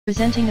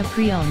Presenting a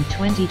pre-owned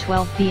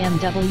 2012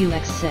 BMW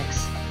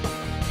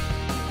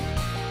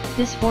X6.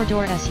 This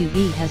four-door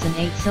SUV has an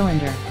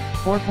 8-cylinder,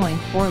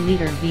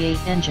 4.4-liter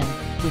V8 engine,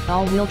 with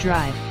all-wheel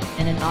drive,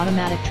 and an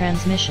automatic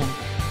transmission.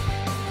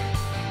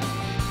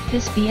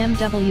 This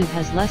BMW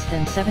has less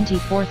than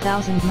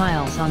 74,000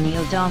 miles on the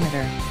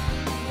odometer.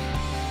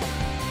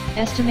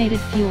 Estimated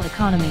fuel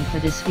economy for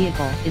this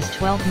vehicle is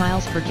 12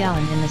 miles per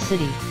gallon in the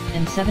city,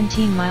 and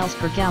 17 miles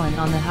per gallon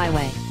on the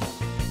highway.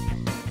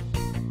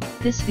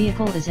 This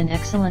vehicle is in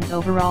excellent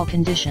overall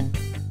condition.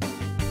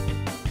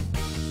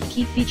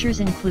 Key features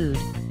include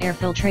air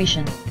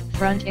filtration,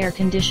 front air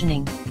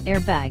conditioning,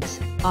 airbags,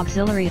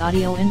 auxiliary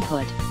audio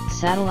input,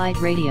 satellite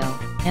radio,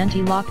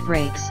 anti-lock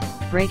brakes,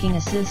 braking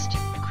assist,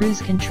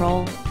 cruise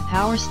control,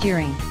 power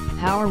steering,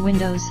 power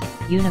windows,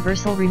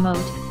 universal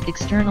remote,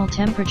 external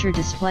temperature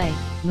display,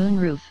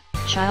 moonroof,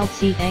 child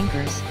seat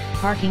anchors,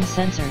 parking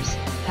sensors,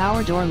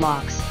 power door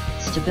locks,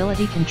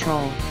 stability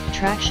control,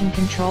 traction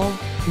control,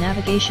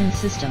 navigation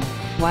system,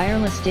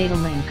 wireless data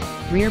link,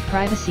 rear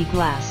privacy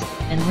glass,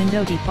 and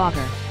window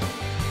defogger.